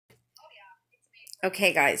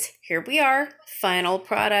Okay, guys, here we are. Final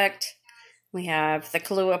product. We have the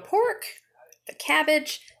Kalua pork, the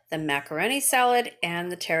cabbage, the macaroni salad,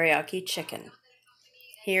 and the teriyaki chicken.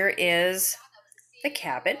 Here is the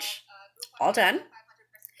cabbage, all done.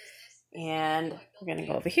 And we're going to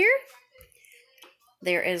go over here.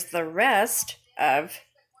 There is the rest of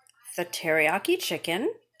the teriyaki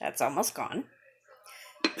chicken. That's almost gone.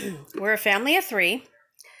 We're a family of 3.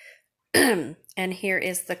 And here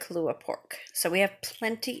is the Kalua pork. So we have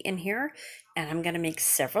plenty in here, and I'm going to make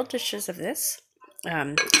several dishes of this,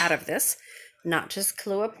 out of this, not just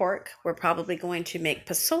Kalua pork. We're probably going to make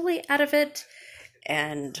pasoli out of it,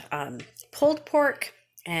 and pulled pork,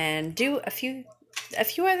 and do a few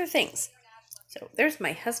other things. So there's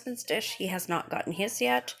my husband's dish. He has not gotten his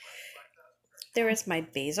yet. There is my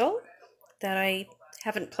basil that I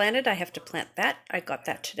haven't planted. I have to plant that. I got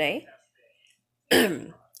that today.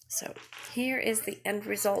 So here is the end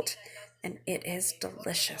result, and it is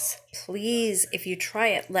delicious. Please, if you try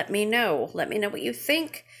it, let me know. Let me know what you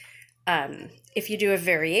think. If you do a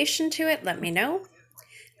variation to it, let me know.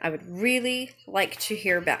 I would really like to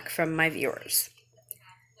hear back from my viewers.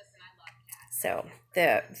 So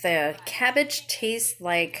the cabbage tastes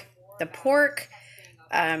like the pork,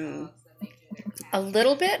 a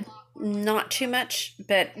little bit, not too much,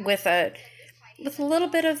 but with a little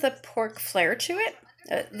bit of the pork flair to it.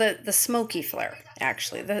 The smoky flair,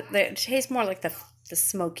 actually. It tastes more like the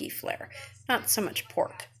smoky flair. Not so much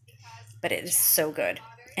pork, but it is so good.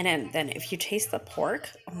 And then if you taste the pork,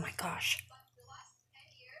 oh my gosh.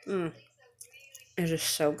 It is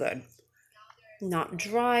so good. Not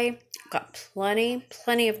dry, got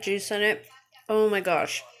plenty of juice in it. Oh my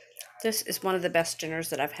gosh. This is one of the best dinners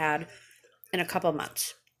that I've had in a couple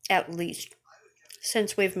months, at least,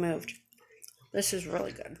 since we've moved. This is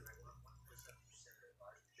really good.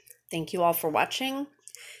 Thank you all for watching,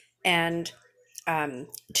 and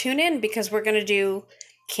tune in because we're going to do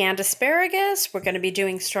canned asparagus. We're going to be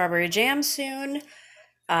doing strawberry jam soon,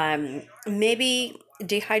 maybe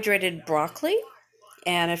dehydrated broccoli,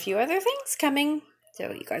 and a few other things coming. So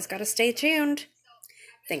you guys got to stay tuned.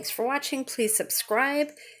 Thanks for watching. Please subscribe,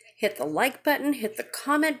 hit the like button, hit the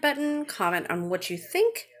comment button, comment on what you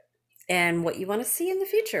think and what you want to see in the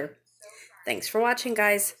future. Thanks for watching,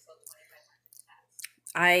 guys.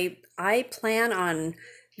 I plan on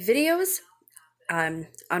videos on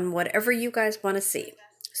whatever you guys want to see.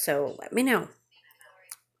 So let me know.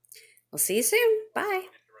 We'll see you soon. Bye.